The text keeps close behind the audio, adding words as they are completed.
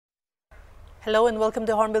Hello and welcome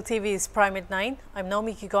to Hornbill TV's Prime at 9. I'm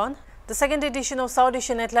Naomi Kigon. The second edition of South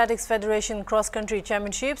Asian Athletics Federation Cross Country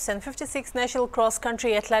Championships and 56th National Cross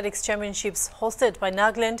Country Athletics Championships hosted by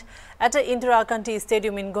Nagaland at the Indira Gandhi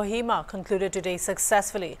Stadium in Kohima concluded today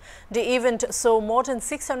successfully. The event saw more than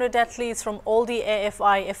 600 athletes from all the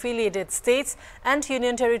AFI affiliated states and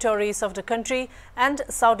union territories of the country and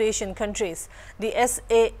South Asian countries. The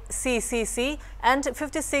SACCC and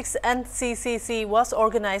 56th NCCC was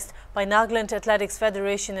organized by Nagaland Athletics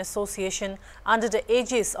Federation Association under the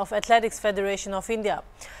aegis of Athletics Federation of India.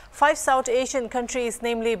 5 South Asian countries,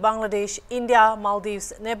 namely Bangladesh, India,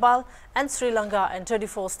 Maldives, Nepal and Sri Lanka, and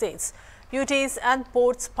 34 states. UTs and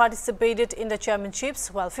boards participated in the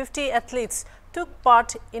championships, while 50 athletes took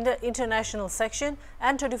part in the international section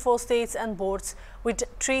and 24 states and boards with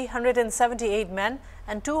 378 men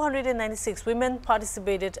and 296 women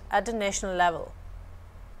participated at the national level.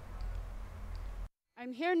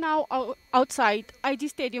 I'm here now outside IG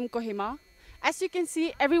Stadium Kohima. As you can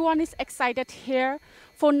see, everyone is excited here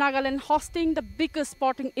for Nagaland hosting the biggest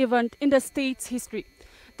sporting event in the state's history,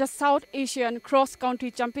 the South Asian Cross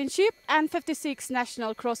Country Championship and 56th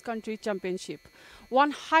National Cross Country Championship.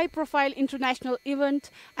 One high-profile international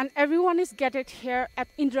event, and everyone is gathered here at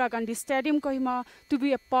Indira Gandhi Stadium Kohima to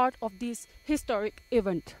be a part of this historic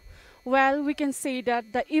event. Well, we can say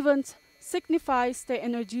that the event signifies the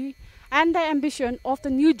energy and the ambition of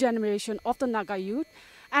the new generation of the Naga youth,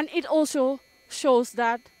 and it also shows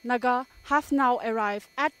that Naga have now arrived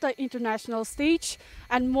at the international stage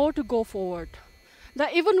and more to go forward. The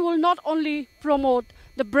event will not only promote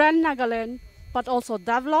the brand Nagaland, but also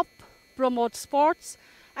develop, promote sports,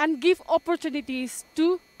 and give opportunities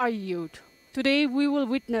to our youth. Today we will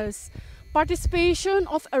witness participation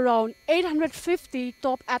of around 850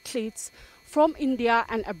 top athletes from India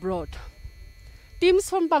and abroad. Teams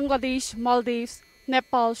from Bangladesh, Maldives,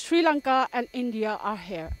 Nepal, Sri Lanka and India are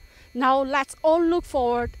here. Now let's all look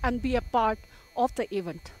forward and be a part of the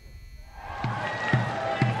event.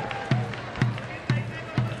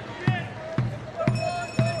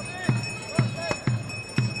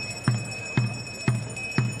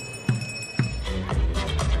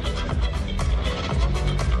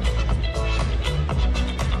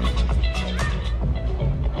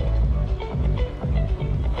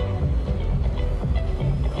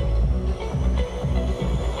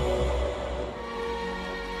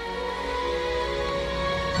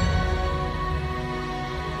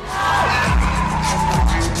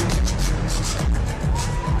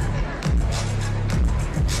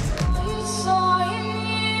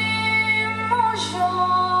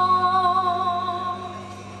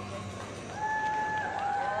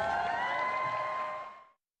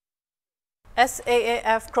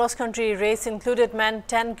 SAAF cross-country race included men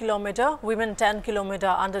 10 km, women 10 km,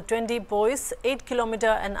 under 20 boys 8 km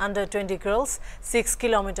and under 20 girls 6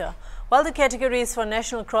 km. While the categories for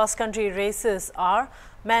national cross-country races are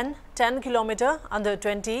men 10 km, under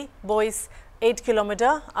 20 boys 8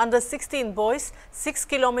 km, under 16 boys 6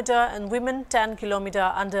 km and women 10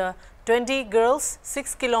 km, under 20 girls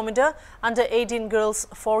 6 km, under 18 girls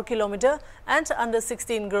 4 km and under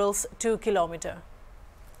 16 girls 2 km.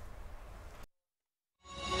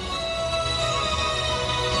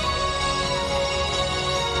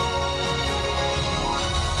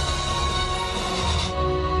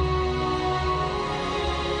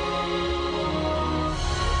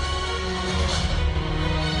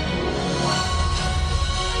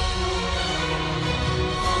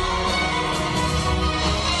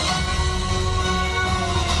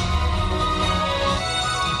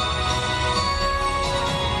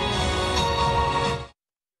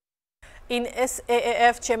 In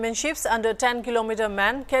SAAF championships under 10 km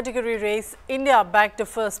man category race, India bagged the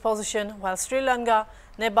first position, while Sri Lanka,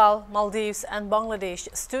 Nepal, Maldives and Bangladesh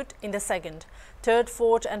stood in the second, third,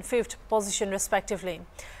 fourth and fifth position respectively.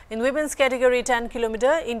 In women's category 10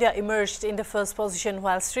 km, India emerged in the first position,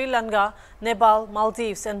 while Sri Lanka, Nepal,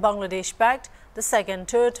 Maldives and Bangladesh bagged the second,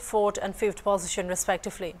 third, fourth and fifth position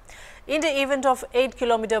respectively. In the event of 8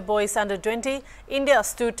 km boys under 20, India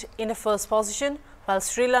stood in the first position, while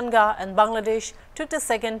Sri Lanka and Bangladesh took the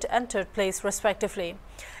second and third place respectively.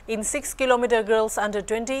 In 6 km girls under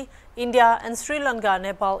 20, India and Sri Lanka,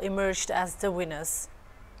 Nepal emerged as the winners.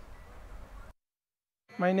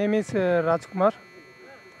 My name is Rajkumar.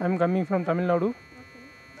 I am coming from Tamil Nadu.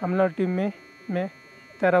 Tamil Nadu team में मैं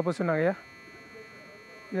 13 position आ गया.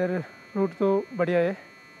 इधर root तो बढ़िया है,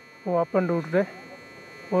 वो अपन root है.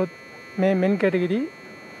 वो मैं मेन कैटेगरी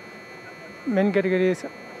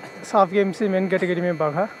साफ गेम से मेन कैटेगरी में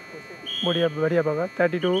भागा, बढ़िया भागा,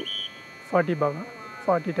 32-40 भागा,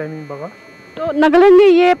 40 टाइमिंग भागा. तो नागालैंड में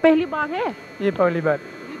ये पहली बार है? ये पहली बार.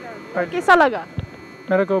 कैसा लगा?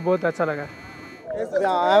 मेरे को बहुत अच्छा लगा।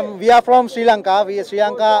 We are from Sri Lanka. We are Sri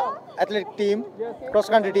Lanka athletic team, cross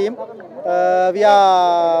country team. We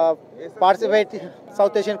are participating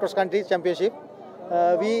South Asian cross country championship.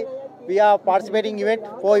 We are participating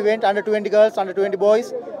four event under 20 girls, under 20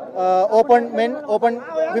 boys, open men, open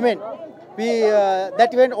women. We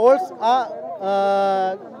that event also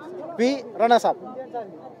are we runners up.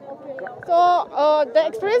 So the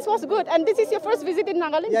experience was good, and this is your first visit in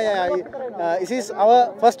Nagaland? Yeah. This is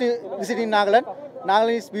our first visit in Nagaland.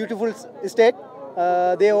 Nagaland is beautiful state.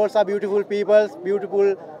 They also are beautiful people,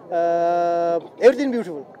 beautiful, everything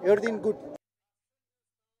beautiful, everything good.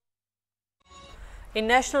 In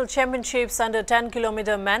National Championships under 10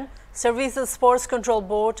 km men, Services Sports Control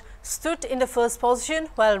Board stood in the first position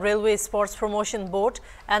while Railway Sports Promotion Board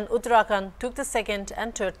and Uttarakhand took the second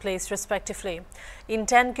and third place respectively. In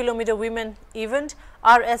 10 km women event,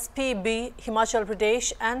 RSPB, Himachal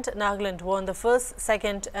Pradesh and Nagaland won the first,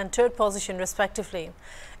 second and third position respectively.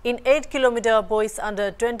 In 8 km boys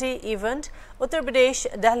under 20 event, Uttar Pradesh,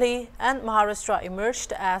 Delhi and Maharashtra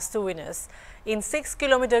emerged as the winners. In 6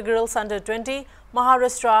 km girls under 20,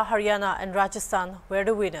 Maharashtra, Haryana and Rajasthan were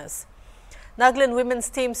the winners. Nagaland women's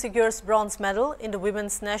team secures bronze medal in the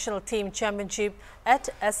Women's National Team Championship at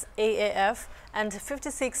SAAF and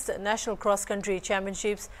 56th National Cross Country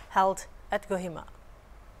Championships held at Kohima.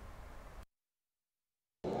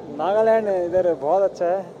 Nagaland इधर बहुत अच्छा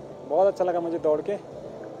है, बहुत अच्छा लगा मुझे दौड़ के।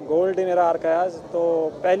 गोल्ड ही मेरा हार का है आज, तो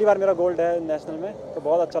पहली बार मेरा गोल्ड है नेशनल में, तो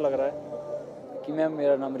बहुत अच्छा लग रहा है। कि मैम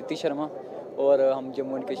मेरा नाम ऋतिक शर्मा और हम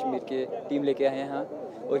जम्मू एंड कश्मीर के टीम लेके आए हैं यहाँ,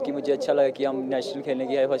 और कि मुझे अच्छा लगा कि हम नेशनल खेलने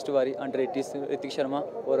के आए फर्स्ट बारी अंडर 18 ऋतिक शर्मा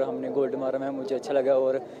और हमने गोल्ड मारा। मैम मुझे अच्छा लगा,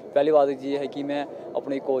 और पहली बात ये है कि मैं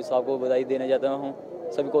अपने कोच साहब को बधाई देना चाहता हूँ,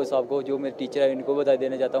 सभी कोच साहब को, जो मेरे टीचर हैं उनको बधाई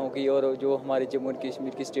देना चाहता हूँ कि, और जो हमारे जम्मू एंड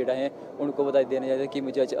कश्मीर की स्टेट हैं उनको बधाई देना चाहता हूँ कि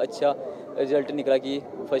मुझे अच्छा रिजल्ट निकला कि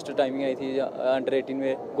फर्स्ट टाइमिंग आई थी अंडर 18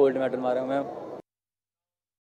 में गोल्ड मेडल मारा मैं।